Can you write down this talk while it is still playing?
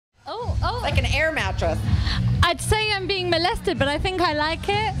It's like an air mattress. I'd say I'm being molested, but I think I like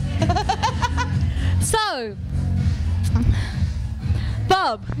it. So,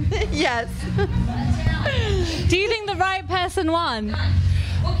 Bob. Yes. Do you think the right person won?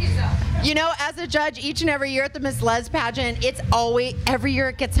 You know, as a judge, each and every year at the Miss Lez Pageant, it's always, every year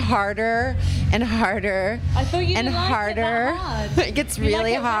it gets harder and harder I thought you and didn't like harder. It that hard. It gets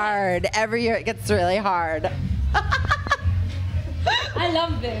really hard. Every year it gets really hard. I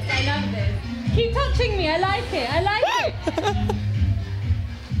love this. I love this. Keep touching me. I like it. I like it.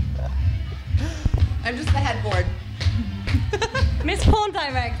 I'm just the headboard. Miss Porn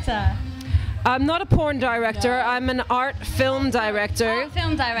Director. I'm not a porn director. No. I'm an art film director. Art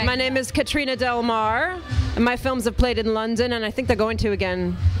film director. My name is Katrina Del Mar, and my films have played in London, and I think they're going to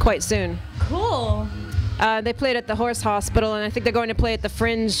again quite soon. Cool. They played at the Horse Hospital, and I think they're going to play at the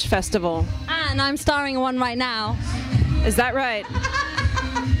Fringe Festival. And I'm starring in one right now. Is that right?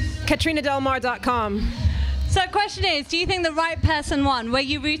 KatrinaDelMar.com. So the question is, do you think the right person won? Were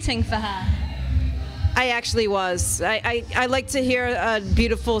you rooting for her? I actually was. I like to hear a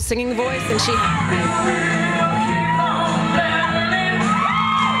beautiful singing voice, and she...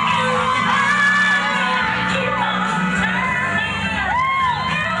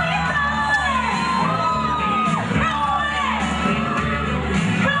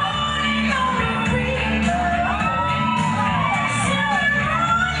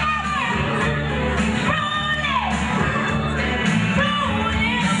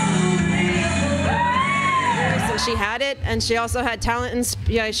 She had it, and she also had talent in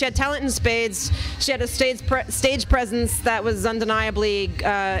she had talent in spades. She had a stage presence that was undeniably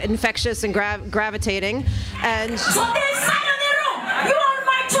infectious and gravitating. And so this side of the room, you are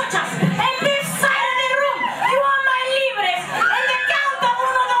my chochas, and this side of the room, you are my libres. And the count of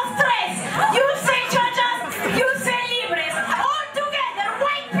uno, dos, tres, you say chochas, you say libres, all together,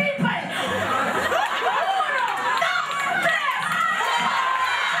 white people. Uno, dos, tres.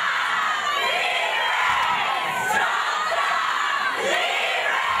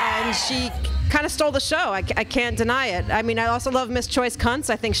 And she kind of stole the show. I can't deny it. I mean, I also love Miss Choice Cunts.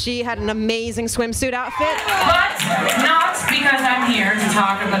 I think she had an amazing swimsuit outfit. But not because I'm here to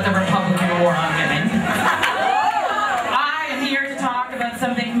talk about the Republican war on women. I am here to talk about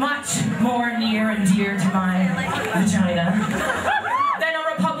something much more near and dear to my vagina than a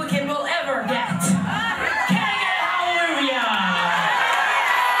Republican will ever get. Can I get a hallelujah?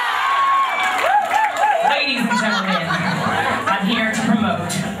 Ladies and gentlemen, I'm here to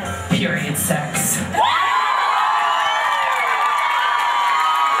promote period sex.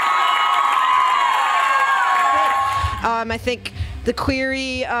 I think the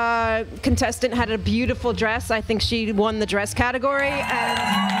query contestant had a beautiful dress. I think she won the dress category.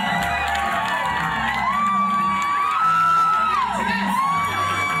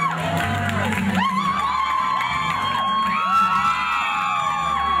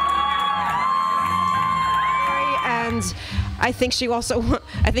 And I think she also,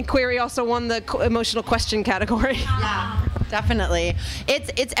 I think query also won the emotional question category. Yeah, definitely.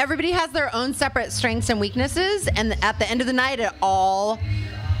 It's everybody has their own separate strengths and weaknesses, and at the end of the night, it all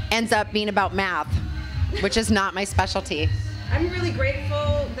ends up being about math, which is not my specialty. I'm really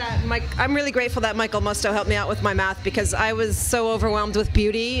grateful that Michael Musto helped me out with my math, because I was so overwhelmed with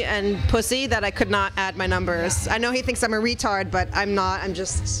beauty and pussy that I could not add my numbers. I know he thinks I'm a retard, but I'm not. I'm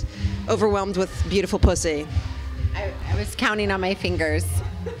just overwhelmed with beautiful pussy. I was counting on my fingers.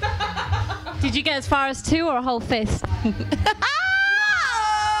 Did you get as far as 2 or a whole fist?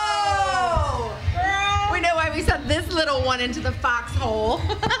 Oh! We know why we sent this little one into the foxhole.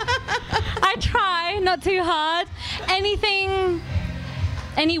 I try, not too hard. Anything,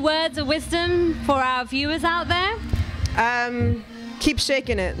 any words of wisdom for our viewers out there? Keep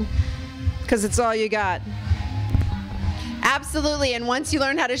shaking it, because it's all you got. Absolutely, and once you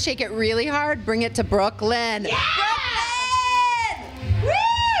learn how to shake it really hard, bring it to Brooklyn. Yeah! Brooklyn!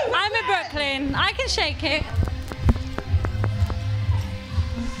 Woo! I'm in Brooklyn. I can shake it.